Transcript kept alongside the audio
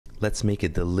let's make a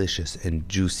delicious and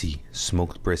juicy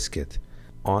smoked brisket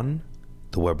on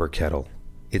the Weber Kettle.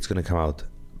 It's going to come out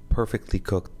perfectly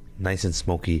cooked, nice and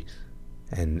smoky,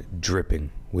 and dripping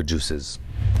with juices.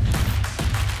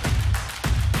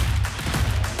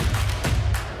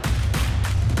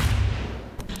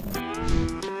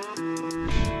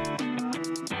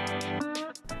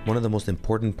 One of the most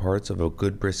important parts of a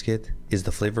good brisket is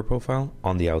the flavor profile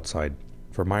on the outside.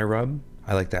 For my rub,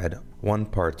 I like to add 1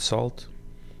 part salt,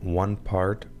 1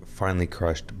 part finely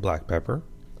crushed black pepper,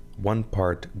 1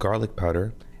 part garlic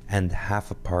powder, and half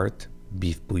a part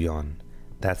beef bouillon.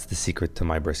 That's the secret to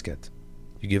my brisket.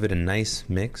 You give it a nice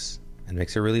mix and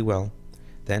mix it really well.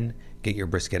 Then get your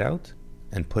brisket out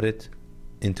and put it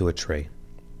into a tray.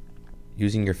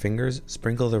 Using your fingers,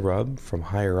 sprinkle the rub from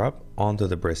higher up onto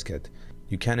the brisket.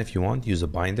 You can, if you want, use a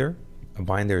binder. A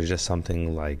binder is just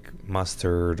something like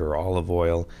mustard or olive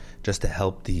oil, just to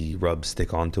help the rub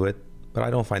stick onto it. But I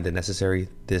don't find it necessary.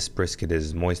 This brisket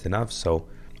is moist enough, so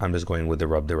I'm just going with the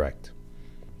rub direct.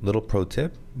 Little pro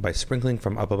tip, by sprinkling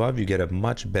from up above, you get a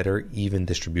much better even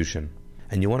distribution.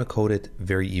 And you want to coat it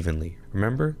very evenly.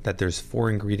 Remember that there's 4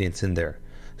 ingredients in there,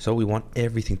 so we want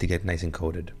everything to get nice and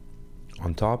coated.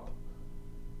 On top,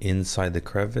 inside the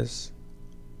crevice,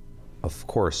 of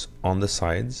course, on the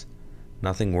sides,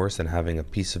 nothing worse than having a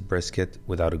piece of brisket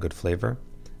without a good flavor,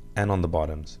 and on the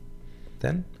bottoms.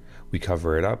 Then we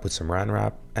cover it up with some Saran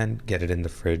wrap and get it in the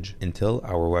fridge until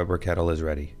our Weber Kettle is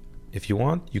ready. If you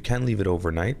want, you can leave it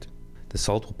overnight. The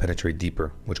salt will penetrate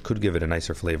deeper, which could give it a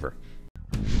nicer flavor.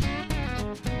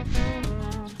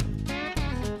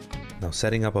 Now,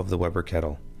 setting up of the Weber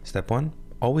Kettle. Step 1,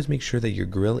 always make sure that your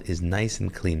grill is nice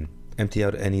and clean. Empty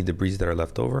out any debris that are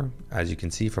left over. As you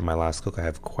can see from my last cook, I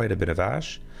have quite a bit of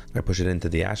ash. I push it into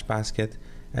the ash basket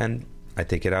and I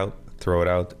take it out, throw it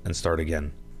out, and start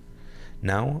again.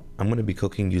 Now I'm going to be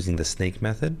cooking using the snake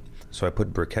method. So I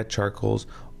put briquette charcoals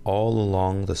all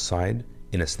along the side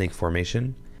in a snake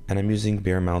formation, and I'm using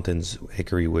Bear Mountain's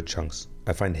hickory wood chunks.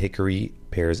 I find hickory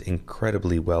pairs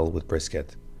incredibly well with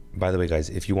brisket. By the way, guys,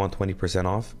 if you want 20%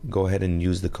 off, go ahead and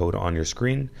use the code on your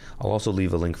screen. I'll also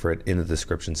leave a link for it in the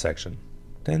description section.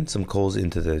 Then some coals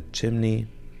into the chimney,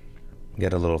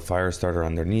 get a little fire starter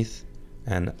underneath,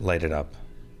 and light it up.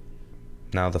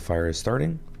 Now the fire is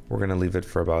starting. We're going to leave it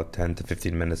for about 10 to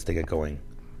 15 minutes to get going.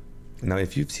 Now,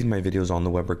 if you've seen my videos on the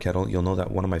Weber Kettle, you'll know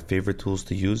that one of my favorite tools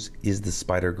to use is the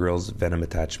Spider Grill's venom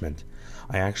attachment.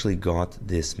 I actually got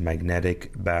this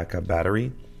magnetic backup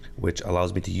battery, which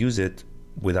allows me to use it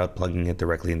without plugging it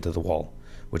directly into the wall,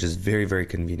 which is very, very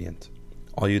convenient.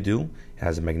 All you do, it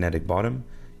has a magnetic bottom,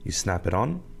 you snap it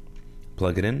on,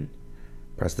 plug it in,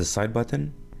 press the side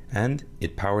button, and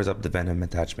it powers up the venom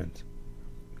attachment.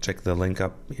 Check the link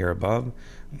up here above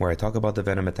where I talk about the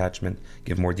venom attachment,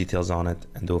 give more details on it,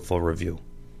 and do a full review.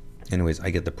 Anyways,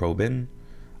 I get the probe in,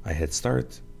 I hit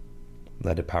start,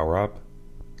 let it power up,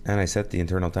 and I set the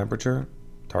internal temperature,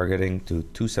 targeting to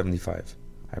 275.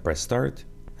 I press start,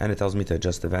 and it tells me to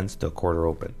adjust the vents to 1/4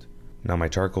 opened. Now my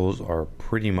charcoals are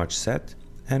pretty much set,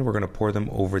 and we're going to pour them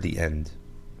over the end.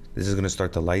 This is going to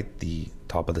start to light the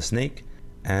top of the snake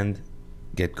and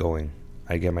get going.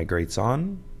 I get my grates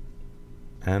on,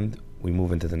 and we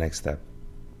move into the next step,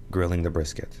 grilling the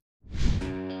brisket.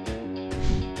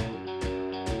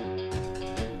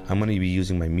 I'm going to be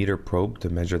using my meter probe to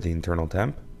measure the internal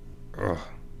temp.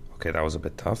 Okay, that was a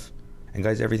bit tough. And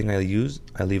guys, everything I use,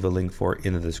 I leave a link for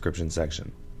in the description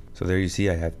section. So there you see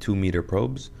I have 2 meter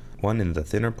probes, one in the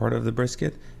thinner part of the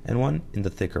brisket and one in the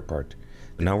thicker part.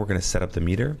 Now we're going to set up the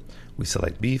meter. We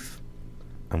select beef.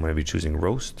 I'm going to be choosing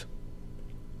roast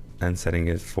and setting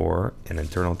it for an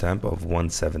internal temp of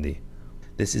 170.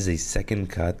 This is a second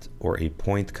cut or a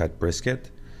point cut brisket,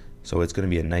 so it's going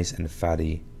to be a nice and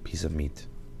fatty piece of meat.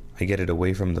 I get it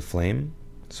away from the flame,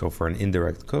 so for an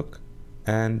indirect cook,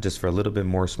 and just for a little bit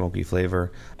more smoky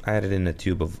flavor, I added in a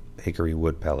tube of hickory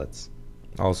wood pellets.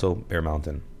 Also, Bear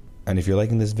Mountain. And if you're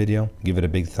liking this video, give it a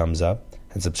big thumbs up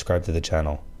and subscribe to the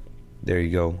channel. There you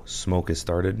go, smoke is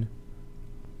started.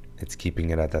 It's keeping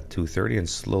it at that 230 and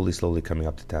slowly coming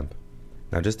up to temp.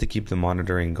 Now just to keep the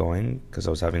monitoring going, because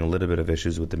I was having a little bit of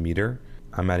issues with the meter,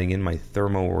 I'm adding in my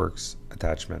ThermoWorks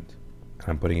attachment. And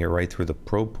I'm putting it right through the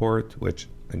probe port, which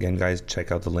again guys,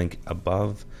 check out the link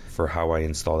above for how I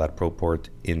install that probe port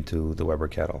into the Weber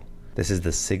Kettle. This is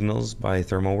the Signals by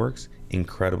ThermoWorks,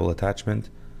 incredible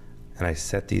attachment, and I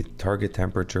set the target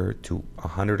temperature to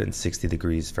 160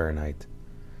 degrees Fahrenheit.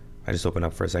 I just opened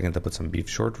up for a second to put some beef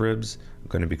short ribs. I'm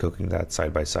going to be cooking that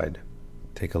side by side.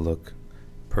 Take a look,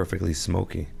 perfectly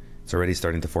smoky. It's already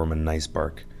starting to form a nice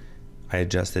bark. I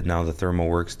adjusted now the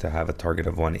ThermoWorks to have a target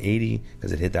of 180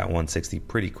 because it hit that 160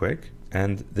 pretty quick.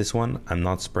 And this one, I'm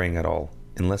not spraying at all.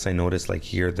 Unless I notice like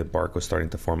here, the bark was starting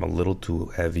to form a little too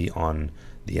heavy on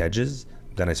the edges,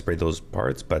 then I sprayed those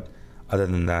parts. But other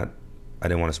than that, I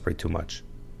didn't want to spray too much.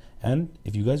 And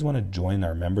if you guys want to join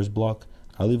our members block,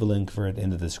 I'll leave a link for it in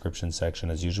the description section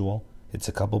as usual. It's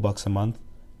a couple bucks a month,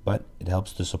 but it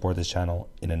helps to support this channel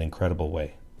in an incredible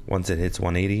way. Once it hits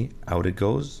 180, out it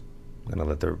goes. I'm going to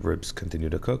let the ribs continue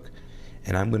to cook.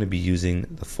 And I'm going to be using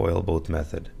the foil boat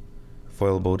method.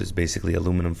 Foil boat is basically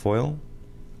aluminum foil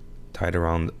tied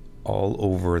around all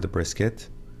over the brisket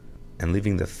and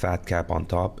leaving the fat cap on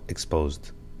top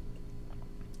exposed.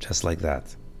 Just like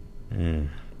that.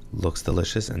 Looks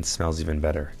delicious and smells even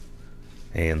better.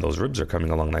 And those ribs are coming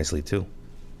along nicely too.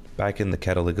 Back in the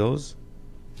kettle it goes.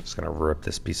 Just gonna rip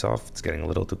this piece off. It's getting a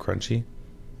little too crunchy.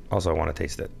 Also, I want to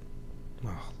taste it.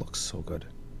 Oh, looks so good.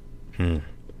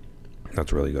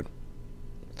 That's really good.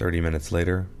 30 minutes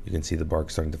later, you can see the bark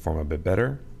starting to form a bit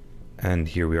better. And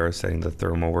here we are setting the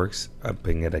ThermoWorks,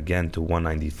 upping it again to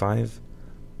 195.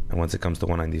 And once it comes to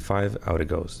 195, out it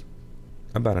goes.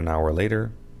 About an hour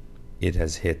later, it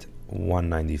has hit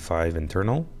 195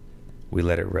 internal. We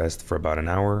let it rest for about an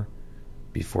hour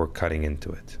before cutting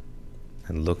into it.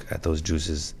 And look at those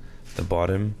juices. The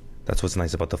bottom, that's what's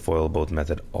nice about the foil boat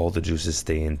method. All the juices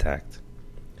stay intact.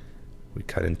 We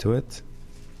cut into it.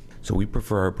 So we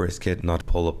prefer our brisket not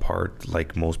pull apart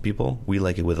like most people. We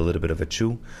like it with a little bit of a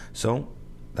chew. So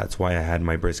that's why I had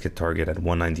my brisket target at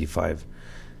 195.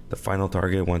 The final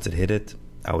target, once it hit it,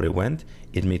 out it went.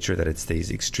 It made sure that it stays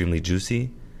extremely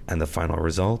juicy. And the final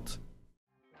result,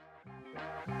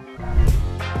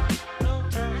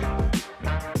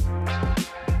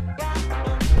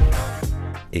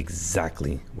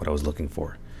 exactly what I was looking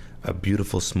for. A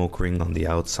beautiful smoke ring on the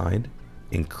outside,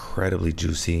 incredibly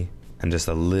juicy, and just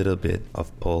a little bit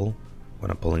of pull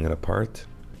when I'm pulling it apart.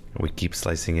 We keep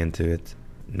slicing into it.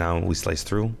 Now we slice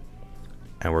through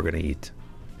and we're gonna eat.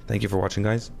 Thank you for watching,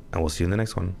 guys, and we'll see you in the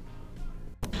next one.